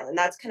in Rhode Island.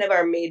 That's kind of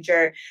our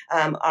major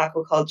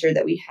aquaculture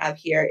that we have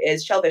here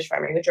is shellfish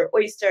farming, which are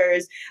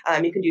oysters.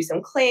 You can do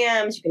some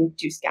clams, you can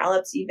do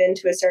scallops even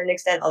to a certain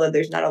extent, although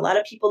there's not a lot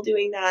of people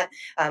doing that.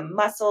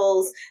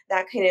 Mussels,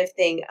 that kind of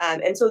thing.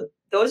 And so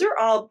those are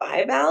all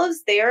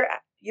bivalves.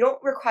 You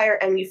don't require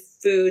any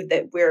food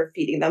that we're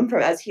feeding them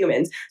from as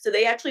humans. So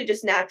they actually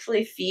just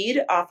naturally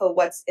feed off of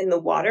what's in the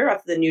water, off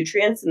of the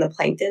nutrients and the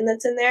plankton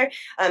that's in there.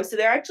 So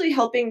they're actually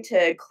helping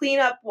to clean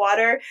up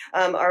water,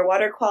 our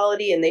water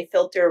quality, and they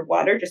filter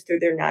water just through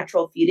their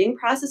natural feeding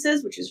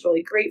processes, which is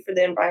really great for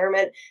the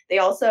environment. They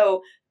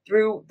also,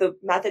 through the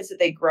methods that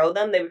they grow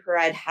them, they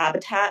provide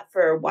habitat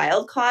for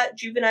wild caught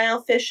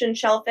juvenile fish and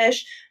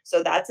shellfish.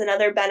 So that's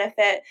another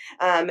benefit.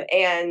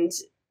 And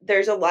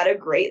there's a lot of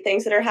great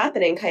things that are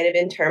happening kind of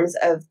in terms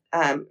of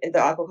the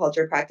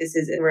aquaculture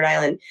practices in Rhode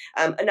Island.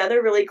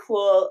 Another really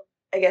cool,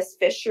 I guess,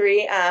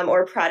 fishery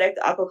or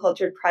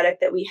aquaculture product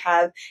that we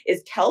have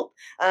is kelp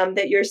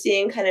that you're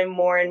seeing kind of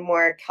more and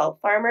more kelp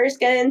farmers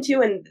get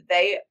into. And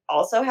they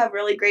also have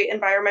really great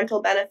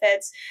environmental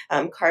benefits,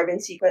 carbon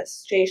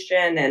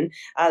sequestration,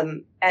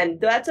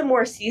 and that's a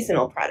more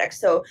seasonal product.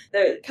 So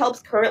the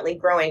kelp's currently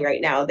growing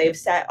right now. They've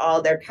set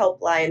all their kelp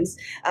lines.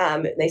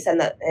 They send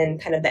that in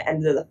kind of the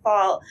end of the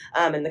fall.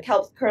 And the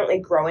kelp's currently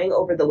growing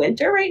over the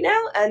winter right now.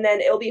 And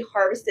then it'll be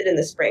harvested in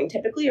the spring,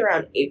 typically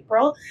around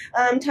April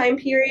time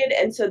period.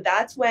 And so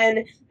that's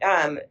when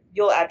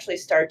you'll actually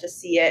start to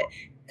see it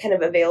kind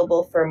of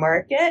available for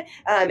market.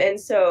 And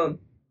so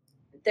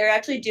they're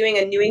actually doing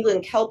a New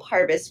England Kelp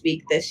Harvest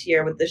Week this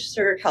year with the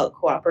Sugar Kelp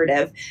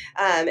Cooperative.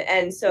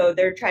 And so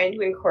they're trying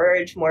to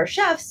encourage more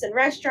chefs and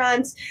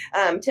restaurants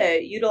to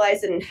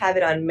utilize it and have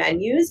it on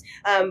menus.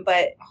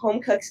 But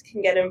home cooks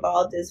can get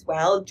involved as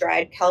well.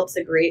 Dried kelp's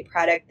a great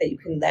product that you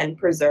can then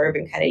preserve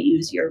and kind of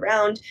use year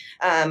round,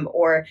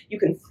 or you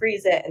can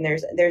freeze it, and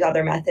there's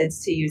other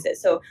methods to use it.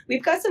 So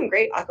we've got some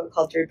great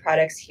aquaculture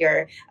products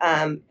here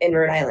in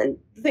Rhode Island.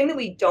 The thing that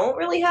we don't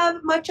really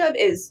have much of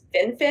is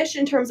finfish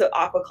in terms of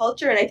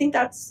aquaculture, and I think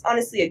that's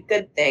honestly a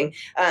good thing.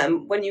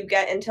 When you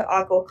get into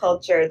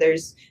aquaculture,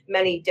 there's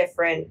many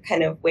different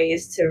kind of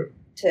ways to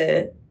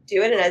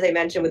do it. And as I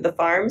mentioned with the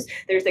farms,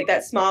 there's like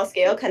that small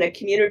scale kind of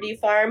community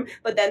farm,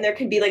 but then there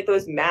can be like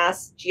those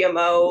mass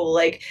GMO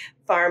like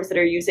farms that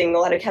are using a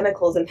lot of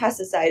chemicals and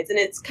pesticides. And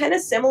it's kind of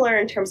similar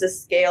in terms of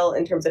scale,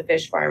 in terms of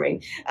fish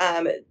farming.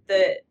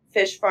 The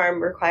fish farm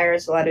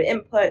requires a lot of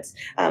inputs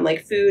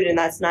like food, and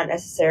that's not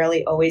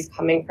necessarily always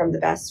coming from the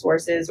best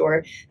sources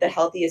or the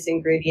healthiest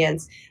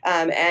ingredients.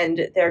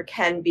 And there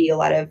can be a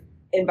lot of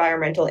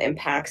environmental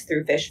impacts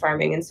through fish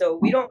farming. And so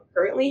we don't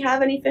currently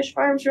have any fish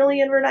farms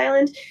really in Rhode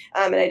Island.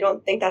 And I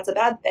don't think that's a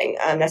bad thing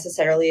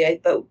necessarily,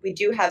 but we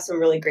do have some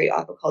really great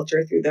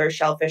aquaculture through their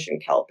shellfish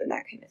and kelp and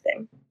that kind of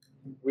thing.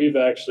 We've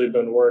actually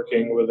been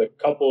working with a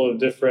couple of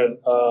different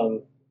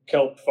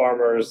kelp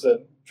farmers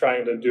that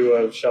trying to do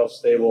a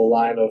shelf-stable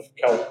line of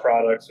kelp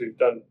products. We've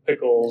done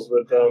pickles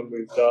with them.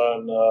 We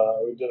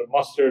did a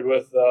mustard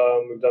with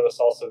them. We've done a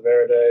salsa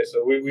verde.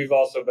 So we've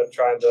also been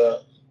trying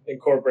to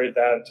incorporate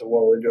that into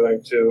what we're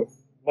doing too.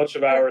 Much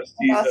of our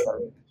season,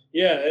 awesome.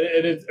 Yeah,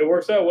 and it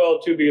works out well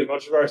too, because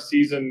much of our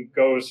season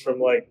goes from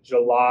like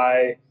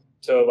July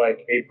to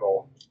like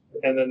April,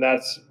 and then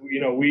that's, you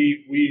know,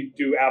 we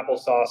do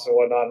applesauce and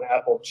whatnot, and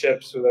apple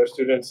chips with our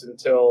students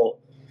until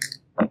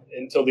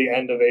the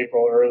end of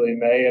April, early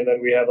May, and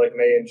then we have like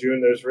May and June.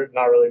 There's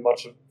not really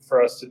much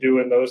for us to do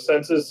in those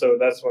senses, so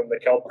that's when the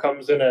kelp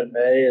comes in at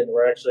May, and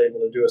we're actually able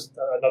to do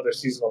another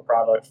seasonal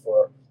product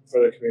for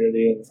the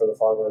community and for the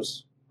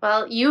farmers.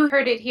 Well, you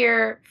heard it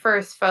here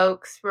first,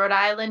 folks. Rhode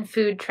Island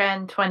Food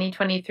Trend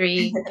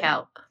 2023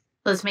 kelp.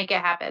 Let's make it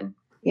happen.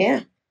 Yeah.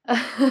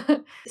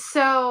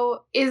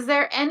 So, is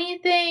there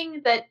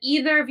anything that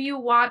either of you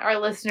want our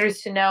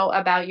listeners to know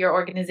about your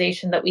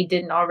organization that we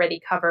didn't already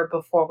cover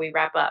before we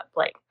wrap up?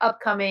 Like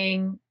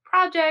upcoming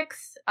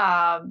projects,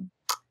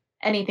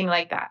 anything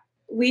like that?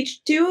 We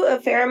do a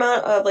fair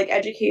amount of like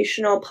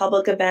educational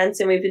public events,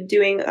 and we've been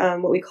doing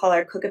what we call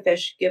our Cook a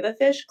Fish, Give a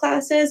Fish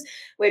classes,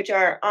 which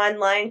are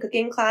online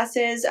cooking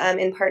classes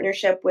in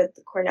partnership with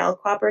the Cornell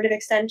Cooperative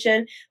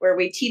Extension, where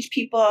we teach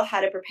people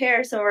how to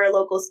prepare some of our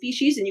local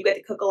species, and you get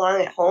to cook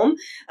along at home.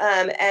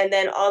 And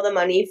then all the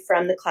money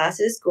from the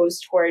classes goes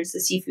towards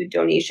the seafood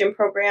donation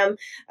program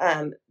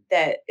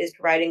that is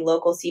providing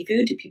local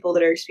seafood to people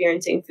that are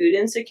experiencing food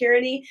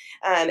insecurity.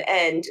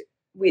 And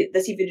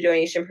the seafood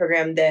donation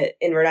program that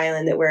in Rhode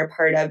Island that we're a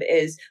part of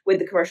is with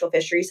the Commercial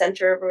Fisheries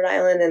Center of Rhode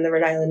Island and the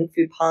Rhode Island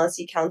Food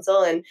Policy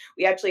Council. And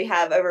we actually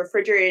have a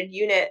refrigerated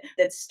unit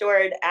that's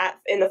stored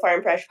in the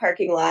Farm Fresh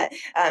parking lot.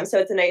 So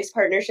it's a nice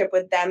partnership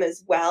with them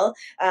as well.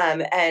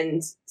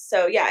 And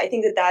so, yeah, I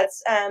think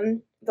that's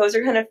those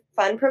are kind of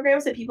fun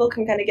programs that people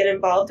can kind of get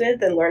involved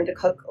with and learn to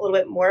cook a little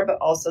bit more, but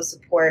also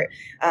support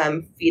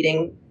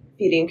feeding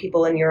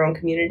people in your own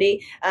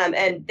community.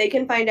 And they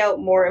can find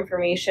out more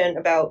information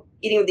about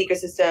Eating with the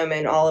Ecosystem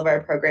and all of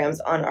our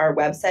programs on our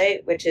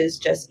website, which is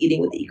just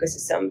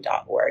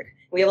eatingwiththeecosystem.org.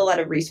 We have a lot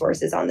of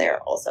resources on there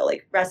also,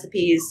 like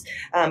recipes.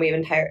 We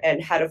have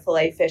and how to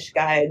fillet fish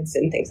guides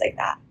and things like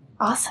that.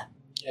 Awesome.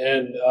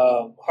 And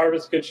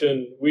Harvest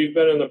Kitchen, we've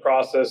been in the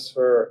process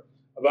for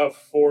about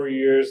 4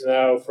 years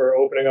now for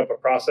opening up a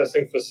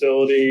processing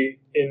facility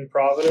in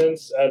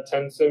Providence at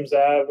 10 Sims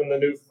Ave in the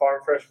new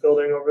Farm Fresh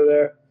building over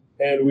there.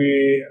 And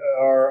we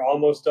are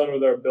almost done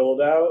with our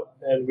build out,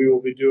 and we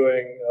will be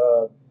doing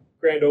a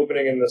grand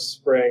opening in the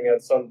spring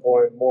at some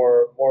point.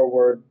 More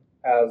word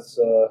as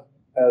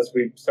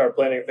we start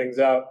planning things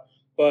out.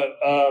 But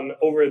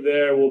over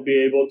there, we'll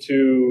be able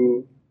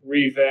to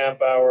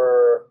revamp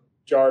our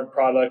jarred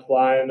product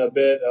line a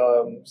bit,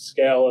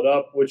 scale it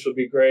up, which will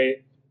be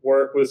great.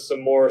 Work with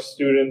some more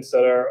students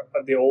that are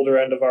at the older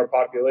end of our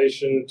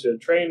population to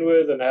train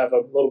with and have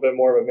a little bit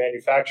more of a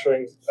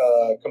manufacturing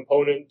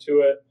component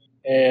to it.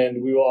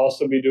 And we will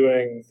also be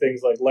doing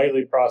things like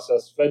lightly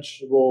processed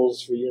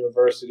vegetables for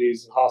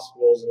universities and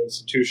hospitals and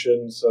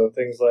institutions. So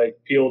things like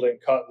peeled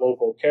and cut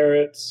local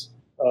carrots,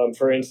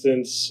 for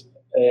instance,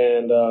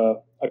 and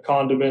a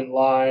condiment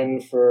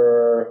line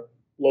for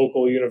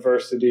local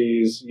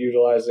universities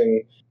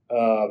utilizing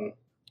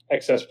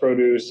excess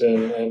produce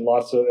and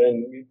lots of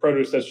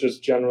produce that's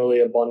just generally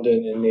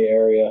abundant in the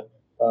area.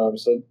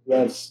 So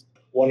that's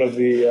one of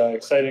the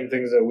exciting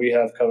things that we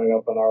have coming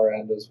up on our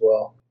end as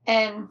well.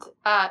 And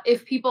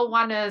if people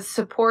want to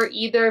support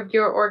either of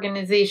your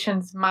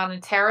organizations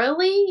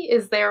monetarily,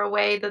 is there a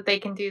way that they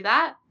can do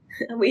that?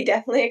 We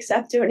definitely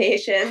accept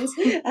donations.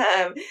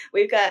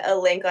 We've got a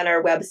link on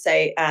our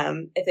website.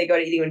 If they go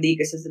to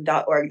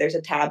eatingwiththeecosystem.org, there's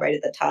a tab right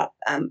at the top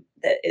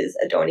that is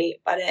a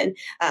donate button.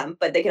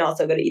 But they can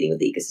also go to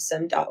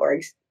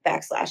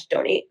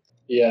eatingwiththeecosystem.org/donate.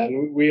 Yeah,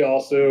 and we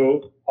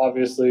also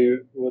obviously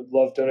would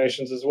love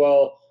donations as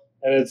well.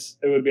 And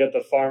it would be at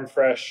the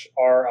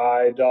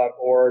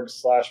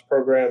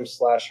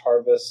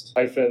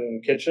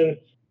farmfreshri.org/program/harvest-kitchen.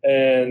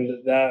 And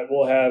that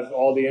will have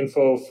all the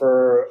info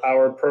for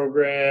our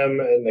program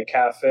and the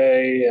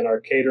cafe and our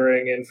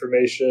catering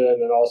information,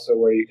 and also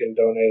where you can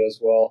donate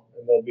as well.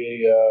 And there'll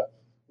be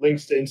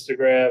links to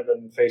Instagram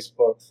and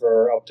Facebook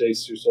for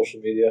updates through social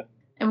media.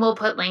 And we'll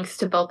put links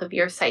to both of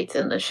your sites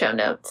in the show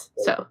notes.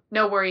 So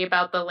no worry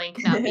about the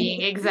link not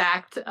being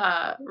exact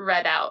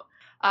read out.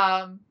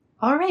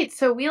 All right,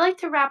 so we like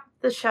to wrap up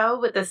the show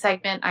with a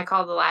segment I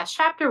call The Last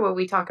Chapter, where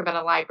we talk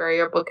about a library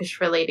or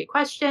bookish related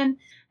question.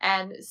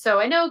 And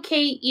so I know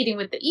Kate, Eating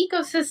with the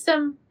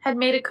Ecosystem, had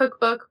made a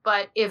cookbook,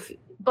 but if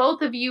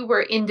both of you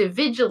were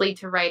individually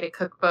to write a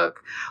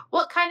cookbook,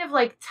 what kind of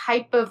like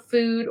type of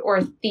food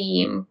or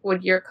theme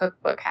would your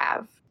cookbook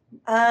have?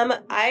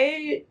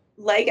 I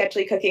like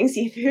actually cooking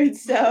seafood,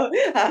 so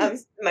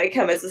might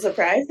come as a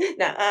surprise.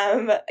 No,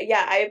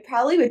 I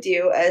probably would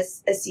do a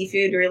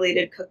seafood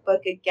related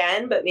cookbook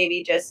again, but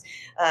maybe just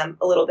a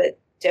little bit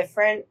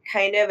different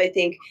kind of. I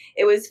think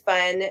it was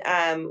fun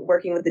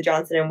working with the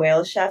Johnson and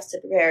Wales chefs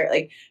to prepare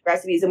like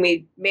recipes, and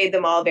we made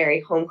them all very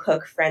home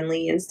cook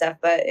friendly and stuff.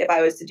 But if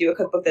I was to do a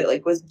cookbook that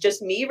like was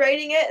just me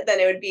writing it, then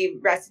it would be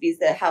recipes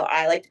that how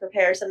I like to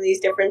prepare some of these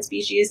different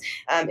species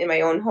in my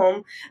own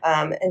home.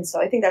 And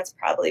so I think that's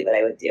probably what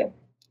I would do.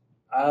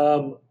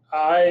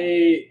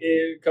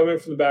 Coming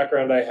from the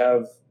background I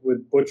have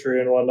with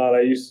butchery and whatnot, I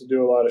used to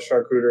do a lot of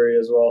charcuterie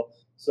as well.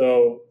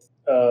 So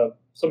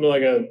something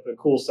like a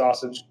cool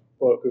sausage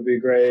book would be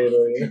great,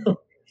 or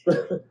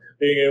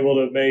being able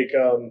to make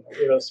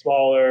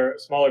smaller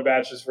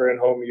batches for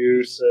in-home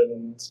use,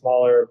 and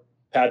smaller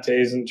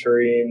pâtés and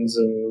terrines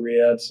and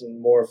rillettes and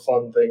more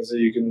fun things that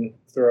you can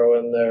throw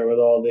in there with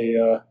all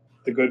the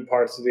good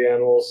parts of the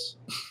animals.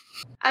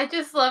 I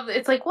just love it.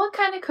 It's like, what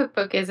kind of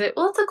cookbook is it?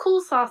 Well, it's a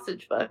cool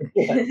sausage book.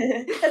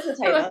 That's the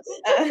title.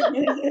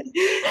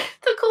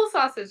 It's a cool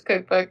sausage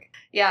cookbook.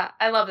 Yeah,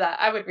 I love that.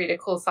 I would read a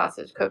cool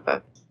sausage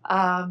cookbook.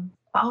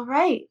 All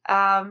right.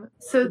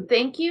 So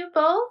thank you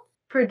both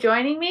for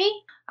joining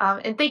me.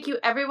 And thank you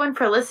everyone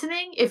for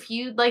listening. If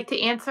you'd like to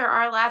answer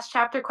our last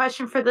chapter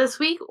question for this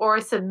week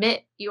or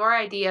submit your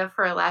idea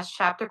for a last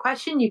chapter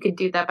question, you can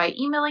do that by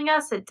emailing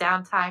us at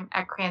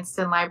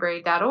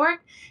downtime@cranstonlibrary.org.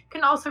 You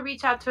can also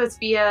reach out to us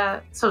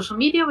via social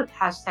media with the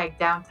hashtag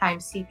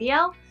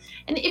DowntimeCPL.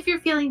 And if you're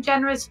feeling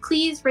generous,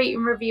 please rate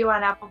and review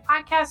on Apple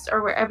Podcasts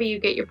or wherever you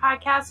get your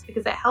podcasts,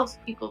 because it helps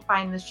people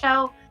find the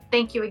show.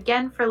 Thank you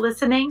again for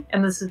listening.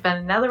 And this has been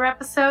another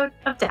episode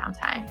of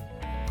Downtime.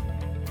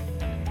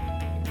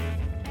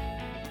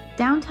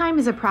 Downtime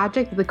is a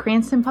project of the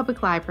Cranston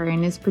Public Library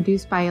and is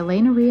produced by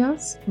Elena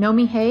Rios,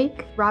 Nomi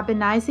Haig, Robin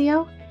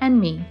Nizio, and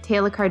me,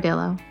 Taylor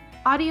Cardillo.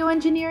 Audio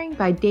engineering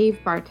by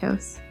Dave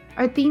Bartos.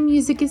 Our theme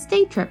music is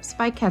Day Trips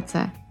by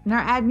Ketsa, and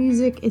our ad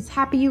music is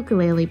Happy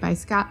Ukulele by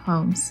Scott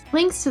Holmes.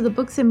 Links to the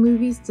books and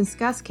movies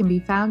discussed can be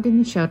found in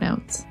the show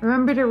notes.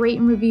 Remember to rate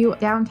and review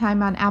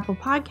Downtime on Apple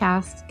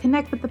Podcasts,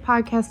 connect with the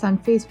podcast on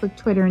Facebook,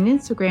 Twitter, and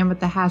Instagram with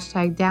the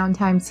hashtag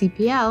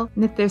DowntimeCPL,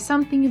 and if there's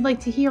something you'd like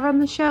to hear on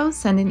the show,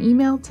 send an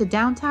email to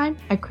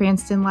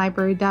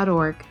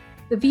downtime@cranstonlibrary.org.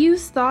 The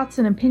views, thoughts,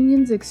 and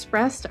opinions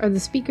expressed are the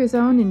speaker's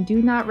own and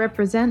do not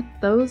represent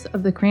those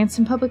of the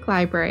Cranston Public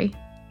Library.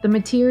 The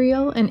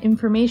material and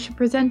information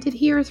presented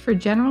here is for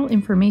general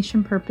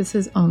information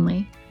purposes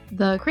only.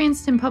 The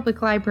Cranston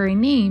Public Library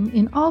name,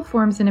 in all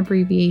forms and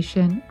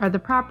abbreviation, are the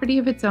property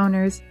of its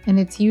owners, and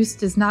its use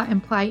does not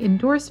imply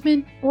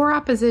endorsement or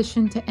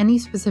opposition to any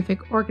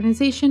specific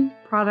organization,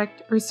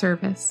 product, or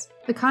service.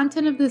 The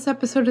content of this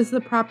episode is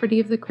the property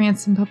of the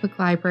Cranston Public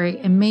Library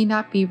and may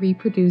not be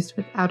reproduced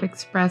without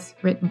express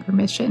written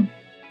permission.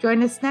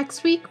 Join us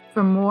next week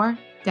for more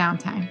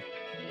Downtime.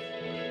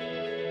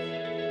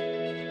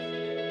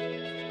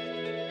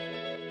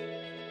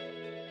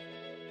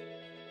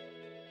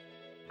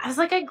 I was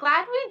like, I'm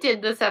glad we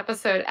did this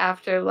episode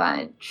after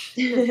lunch.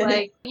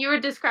 Like, you were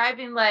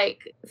describing,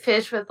 like,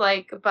 fish with,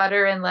 like,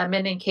 butter and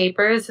lemon and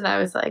capers, and I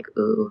was like,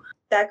 ooh.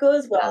 That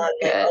goes well on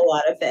a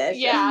lot of fish.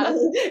 Yeah.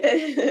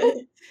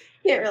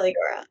 Can't really go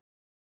wrong.